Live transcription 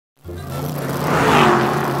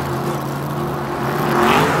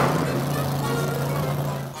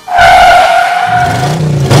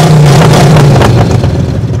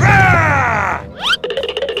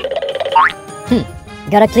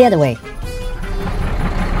Gotta clear the way.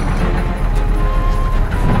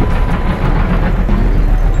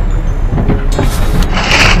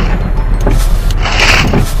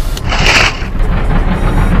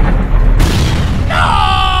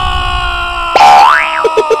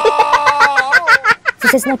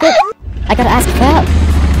 This is not good. I gotta ask for help.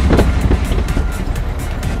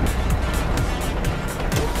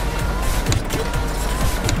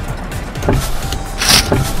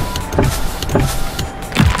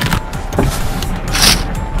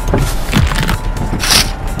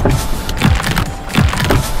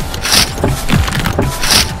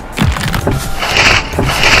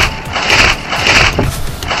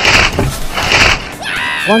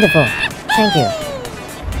 Wonderful. Thank you.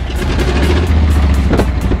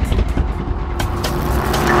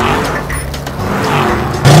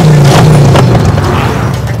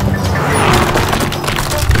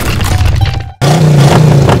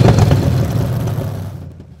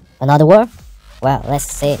 Another war? Well, let's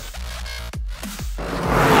see.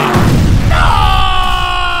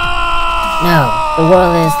 No, the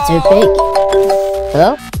world is too big.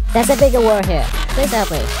 Hello? There's a bigger war here. Please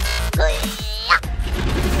help me.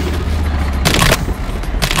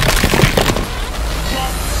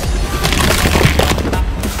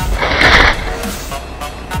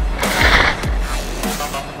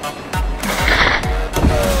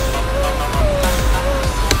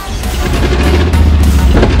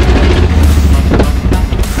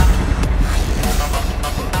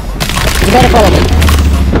 You better follow me.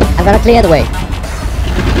 I'm gonna clear the way.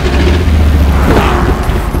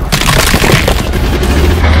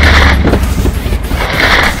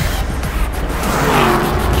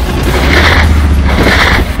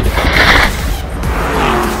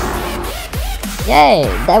 Yay,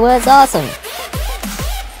 that was awesome.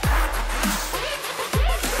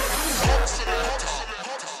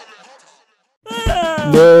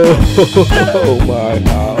 No, my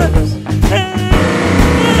house.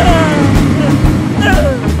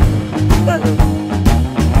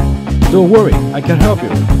 Don't worry, I can help you.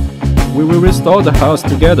 We will restore the house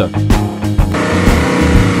together.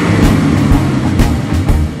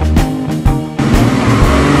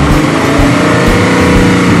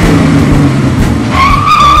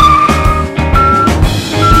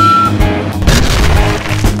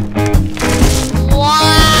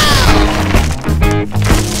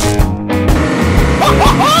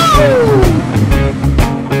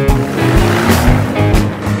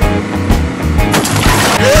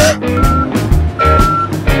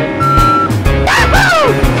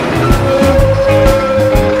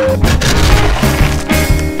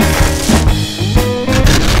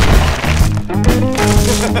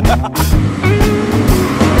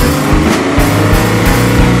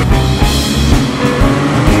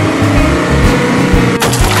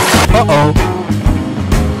 Uh-oh.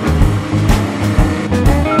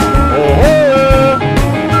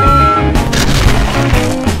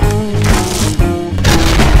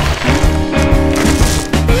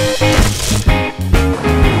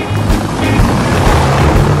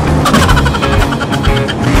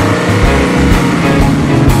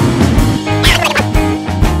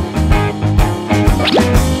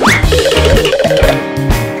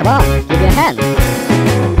 Come on, give me a hand.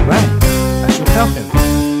 Right, I should help him.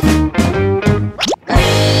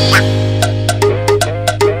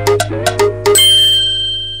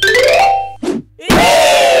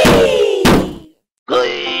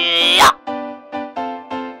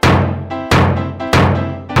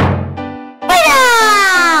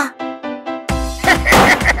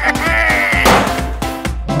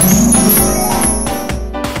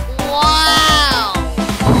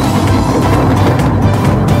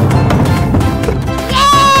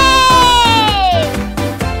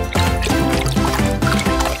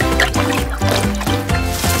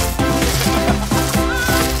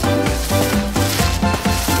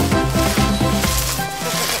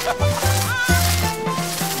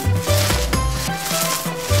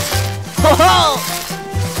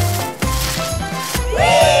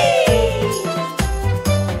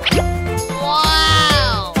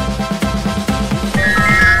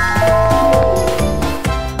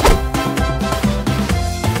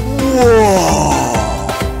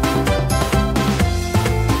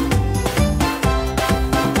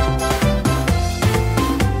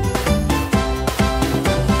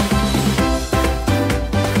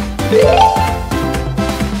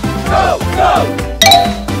 Go, go!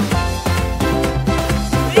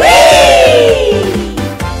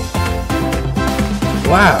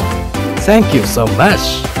 Wow, thank you so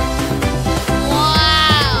much.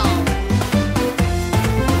 Wow!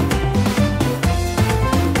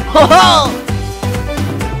 Ho ho!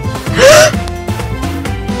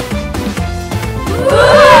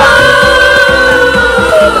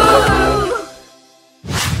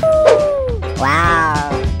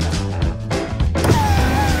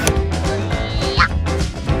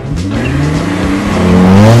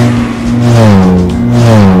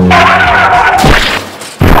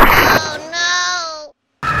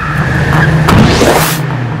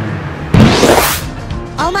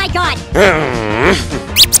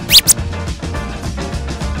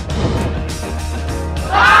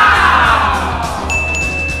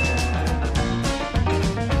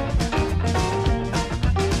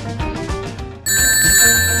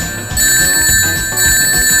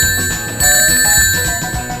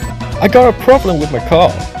 I got a problem with my car.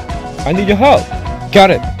 I need your help. Got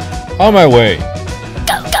it. On my way.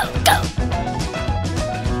 Go, go, go.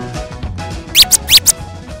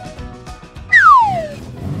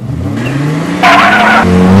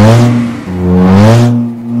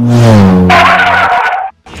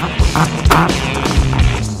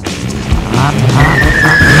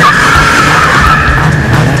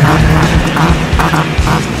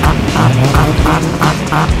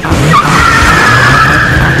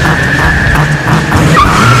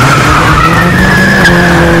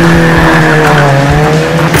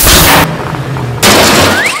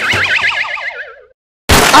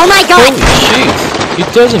 Oh my god! Holy shit!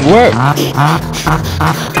 It doesn't work!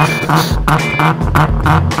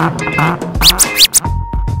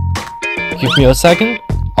 Give me a second.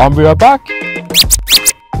 I'll be right back.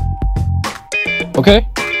 Okay,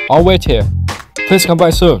 I'll wait here. Please come by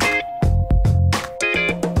soon.